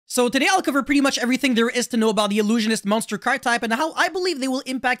So today I'll cover pretty much everything there is to know about the illusionist monster card type and how I believe they will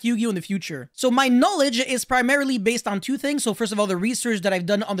impact Yu-Gi-Oh! In the future. So my knowledge is primarily based on two things. So first of all, the research that I've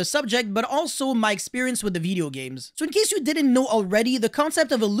done on the subject, but also my experience with the video games. So in case you didn't know already, the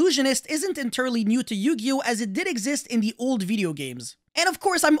concept of illusionist isn't entirely new to Yu-Gi-Oh! As it did exist in the old video games. And of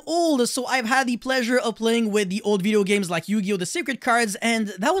course, I'm old, so I've had the pleasure of playing with the old video games like Yu-Gi-Oh! The Secret Cards,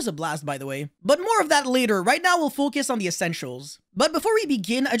 and that was a blast, by the way. But more of that later. Right now, we'll focus on the essentials. But before we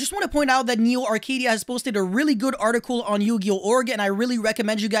begin, I just want to point out that Neo Arcadia has posted a really good article on YGO Org, and I really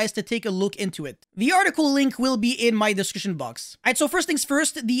recommend you guys to take a look into it. The article link will be in my description box. Alright, so first things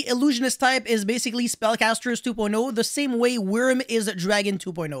first, the illusionist type is basically Spellcasters 2.0, the same way Worm is Dragon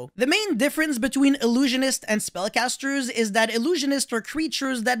 2.0. The main difference between illusionist and spellcasters is that illusionists are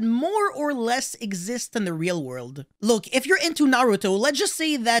creatures that more or less exist in the real world. Look, if you're into Naruto, let's just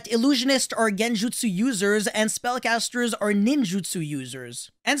say that illusionists are genjutsu users and spellcasters are ninjutsu users.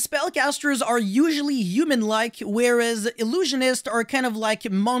 And spellcasters are usually human-like, whereas illusionists are kind of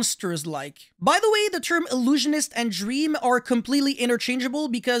like monsters-like. By the way, the term illusionist and dream are completely interchangeable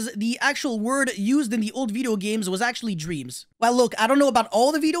because the actual word used in the old video games was actually dreams. Well, look, I don't know about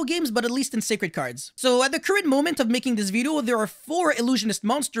all the video games, but at least in Sacred Cards. So at the current moment of making this video, there are 4 illusionist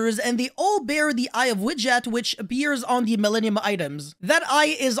monsters, and they all bear the Eye of Widget, which appears on the Millennium items. That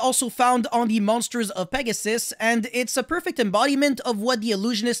eye is also found on the Monsters of Pegasus, and it's a perfect embodiment of what the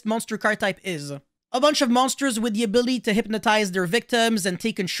illusionist monster card type is. A bunch of monsters with the ability to hypnotize their victims and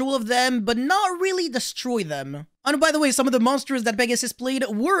take control of them, but not really destroy them. And by the way, some of the monsters that Pegasus played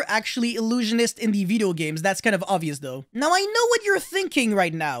were actually illusionist in the video games. That's kind of obvious though. Now I know what you're thinking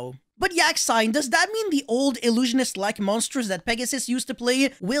right now. But Yak Sign, does that mean the old illusionist-like monsters that Pegasus used to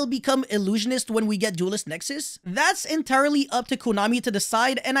play will become illusionist when we get Duelist Nexus? That's entirely up to Konami to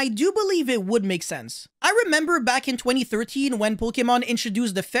decide, and I do believe it would make sense. I remember back in 2013 when Pokemon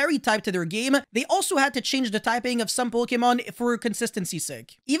introduced the Fairy type to their game, they also had to change the typing of some Pokemon for consistency's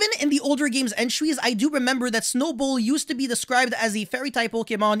sake. Even in the older games entries, I do remember that Snowball used to be described as a Fairy type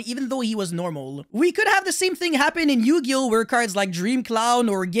Pokemon even though he was normal. We could have the same thing happen in Yu-Gi-Oh! Where cards like Dream Clown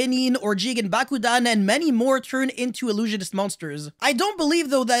or Genin or Jigen Bakudan and many more turn into illusionist monsters. I don't believe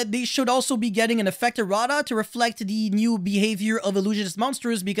though that they should also be getting an effect errata to reflect the new behavior of illusionist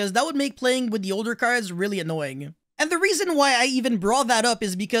monsters, because that would make playing with the older cards really annoying. And the reason why I even brought that up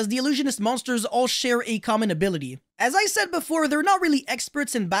is because the illusionist monsters all share a common ability. As I said before, they're not really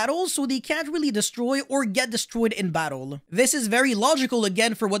experts in battle, so they can't really destroy or get destroyed in battle. This is very logical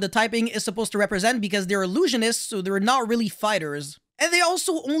again for what the typing is supposed to represent, because they're illusionists, so they're not really fighters. And they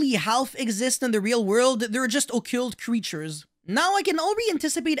also only half exist in the real world, they're just occult creatures. Now I can already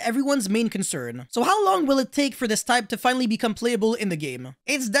anticipate everyone's main concern. So how long will it take for this type to finally become playable in the game?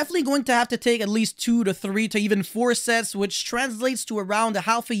 It's definitely going to have to take at least 2 to 3 to even 4 sets, which translates to around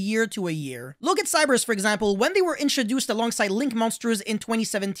half a year to a year. Look at Cybers, for example. When they were introduced alongside Link monsters in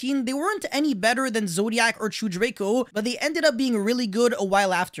 2017, they weren't any better than Zodiac or True Draco, but they ended up being really good a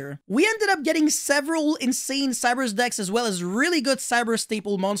while after. We ended up getting several insane Cybers decks as well as really good Cyber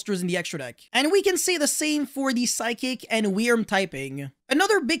staple monsters in the extra deck. And we can say the same for the Psychic and Weird typing.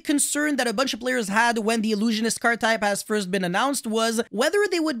 Another big concern that a bunch of players had when the illusionist card type has first been announced was whether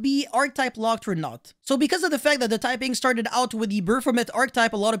they would be archetype locked or not. So because of the fact that the typing started out with the Baphomet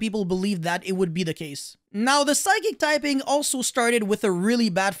archetype, a lot of people believed that it would be the case. Now, the Psychic typing also started with a really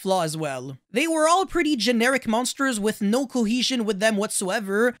bad flaw as well. They were all pretty generic monsters with no cohesion with them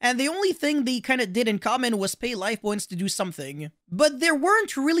whatsoever, and the only thing they kinda did in common was pay life points to do something. But there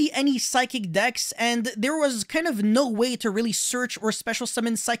weren't really any Psychic decks, and there was kind of no way to really search or special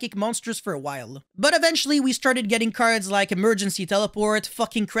summon Psychic monsters for a while. But eventually we started getting cards like Emergency Teleport,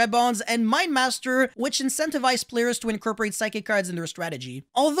 fucking Krebons, and Mind Master, which incentivized players to incorporate Psychic cards in their strategy.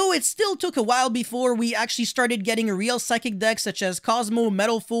 Although it still took a while before we actually started getting real Psychic decks such as Cosmo,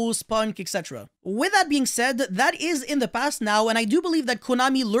 Metal Fool, Spunk, etc. With that being said, that is in the past now, and I do believe that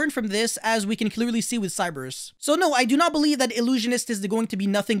Konami learned from this, as we can clearly see with Cybers. So no, I do not believe that Illusionist is going to be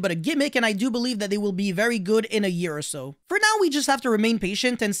nothing but a gimmick, and I do believe that they will be very good in a year or so. For now, we just have to remain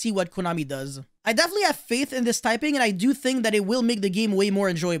patient and see what Konami does. I definitely have faith in this typing, and I do think that it will make the game way more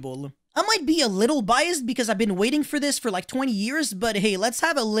enjoyable. I might be a little biased because I've been waiting for this for like 20 years, but hey, let's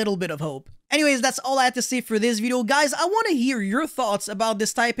have a little bit of hope. Anyways, that's all I had to say for this video. Guys, I want to hear your thoughts about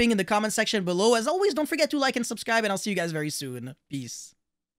this typing in the comment section below. As always, don't forget to like and subscribe, and I'll see you guys very soon. Peace.